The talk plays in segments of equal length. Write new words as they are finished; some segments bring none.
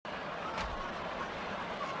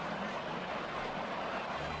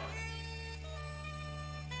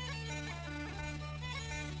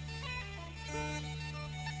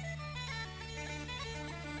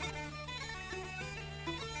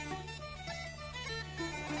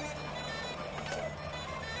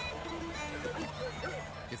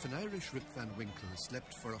If an Irish Rip Van Winkle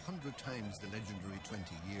slept for 100 times the legendary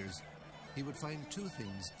 20 years, he would find two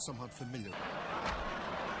things somewhat familiar.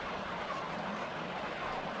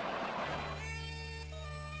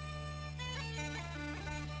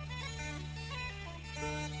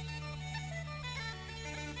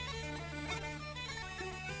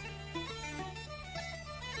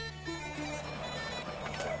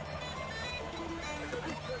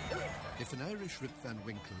 If an Irish Rip Van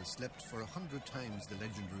Winkle slept for 100 times the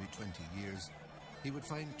legendary 20 years, he would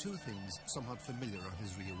find two things somewhat familiar on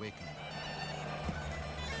his reawakening: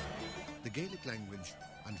 the Gaelic language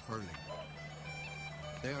and hurling.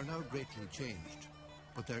 They are now greatly changed,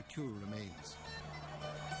 but their cure remains.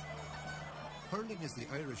 Hurling is the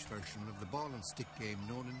Irish version of the ball and stick game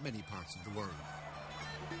known in many parts of the world.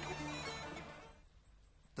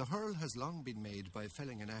 The hurl has long been made by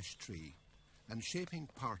felling an ash tree and shaping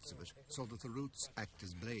parts of it so that the roots act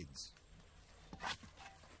as blades.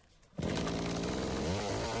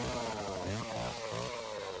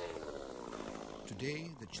 Today,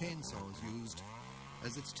 the chainsaw is used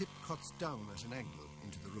as its tip cuts down at an angle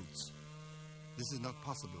into the roots. This is not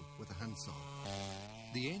possible with a handsaw.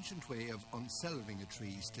 The ancient way of unselving a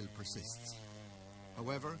tree still persists.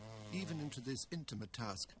 However, even into this intimate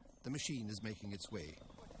task, the machine is making its way.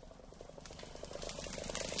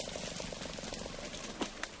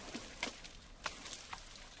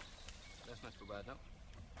 Not too bad now.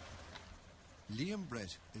 Liam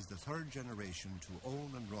Brett is the third generation to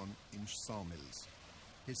own and run Inch sawmills.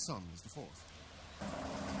 His son is the fourth.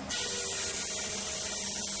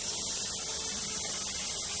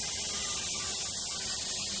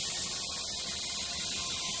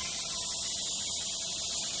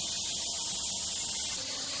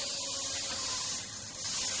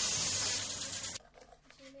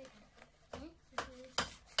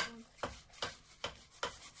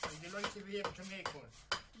 Would you like to be able to make one?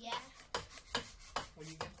 Yeah. Well,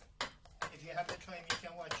 if you have the time, you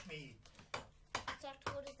can watch me.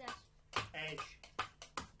 Exactly, what is that? Edge.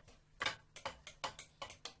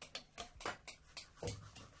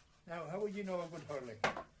 Now, how would you know a good hurling?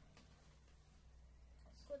 Good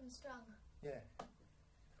and strong. Yeah.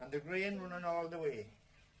 And the grain running all the way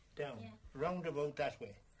down, round about that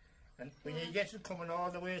way. And when you get it coming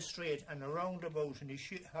all the way straight and a roundabout in the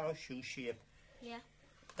horseshoe shape,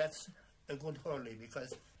 that's a good hurley,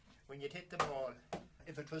 because when you hit the ball,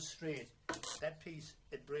 if it was straight, that piece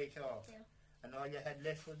would break off, and all you had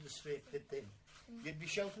left was the straight bit then. You'd be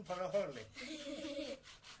shouting for a hurley.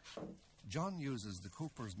 John uses the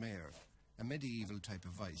Cooper's mare, a medieval type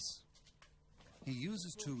of vice. He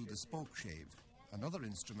uses too the spoke shave, another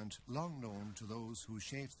instrument long known to those who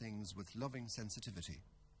shave things with loving sensitivity.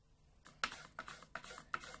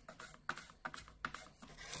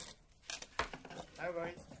 All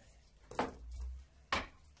right.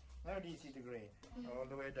 Now do you see the grain? All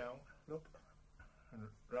the way down, look, and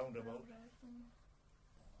roundabout.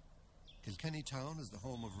 Kilkenny Town is the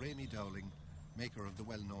home of Rémy Dowling, maker of the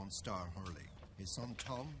well-known Star Hurley. His son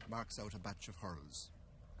Tom marks out a batch of hurls.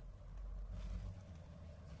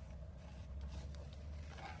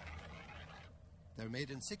 They're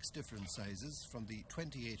made in 6 different sizes, from the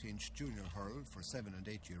 28-inch junior hurl for 7 and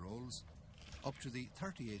 8-year-olds up to the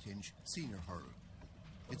 38-inch senior hurl.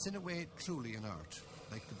 It's in a way truly an art,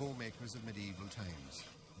 like the bowmakers of medieval times,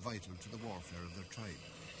 vital to the warfare of their tribe.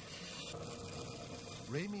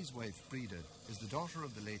 Rémy's wife, Breda, is the daughter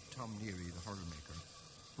of the late Tom Neary, the hurl maker,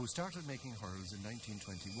 who started making hurls in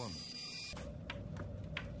 1921.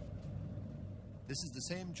 This is the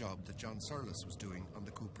same job that John Surlis was doing on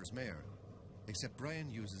the Cooper's mare, except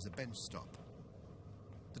Brian uses a bench stop.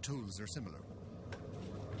 The tools are similar.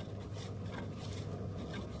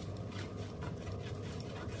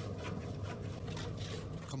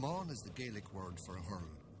 Cumán is the Gaelic word for a hurl.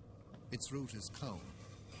 Its root is cown,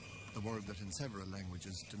 the word that in several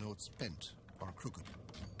languages denotes bent or crooked.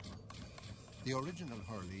 The original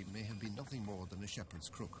hurley may have been nothing more than a shepherd's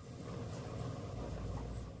crook.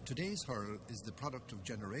 Today's hurl is the product of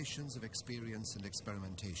generations of experience and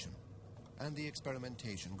experimentation, and the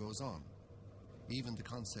experimentation goes on. Even the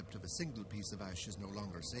concept of a single piece of ash is no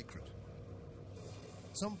longer sacred.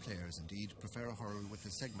 Some players, indeed, prefer a hurl with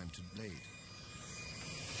a segmented blade.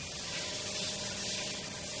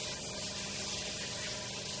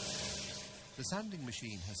 The sanding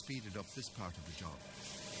machine has speeded up this part of the job.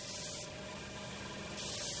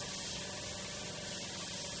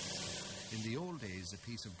 In the old days, a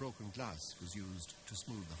piece of broken glass was used to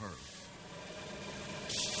smooth the hurl.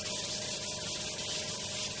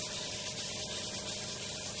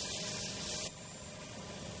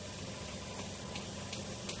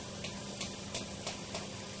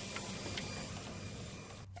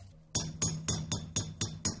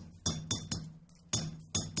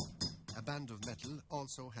 band of metal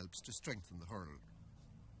also helps to strengthen the hurl.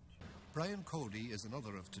 Brian Cody is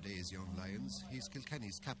another of today's young lions. He's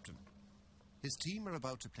Kilkenny's captain. His team are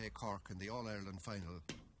about to play Cork in the All-Ireland final.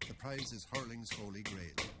 The prize is hurling's holy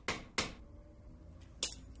grail.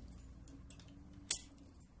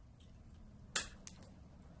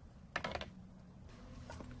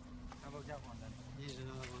 How about that one then? Here's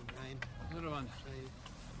another one, Brian. Another one.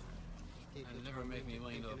 It'll It'll never make me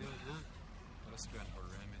mind up. Huh? But it's grand for him.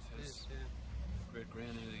 It has Yes, great grain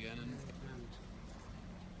in it again, and and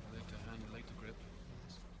I like the hand, I like the grip.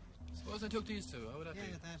 Suppose I took these two, how would that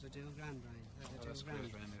yeah, be? that'll do grand, Brian. That'll do That's grand.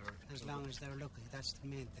 great, Randy. As long as they're lucky, that's the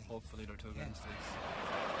main thing. Hopefully they're 2 grand stakes.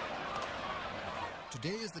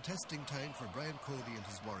 Today is the testing time for Brian Cody and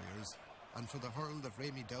his warriors, and for the hurl that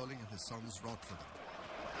Rémi Dowling and his sons wrought for them.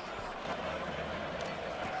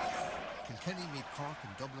 Kilkenny meet Cork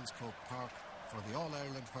in Dublin's Croke Park for the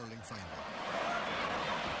All-Ireland hurling final.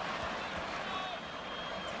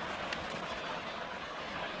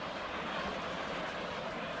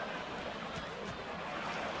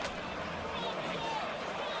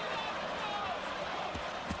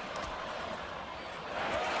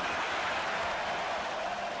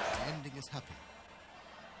 The ending is happy.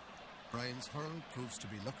 Brian's hurl proves to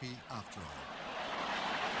be lucky after all.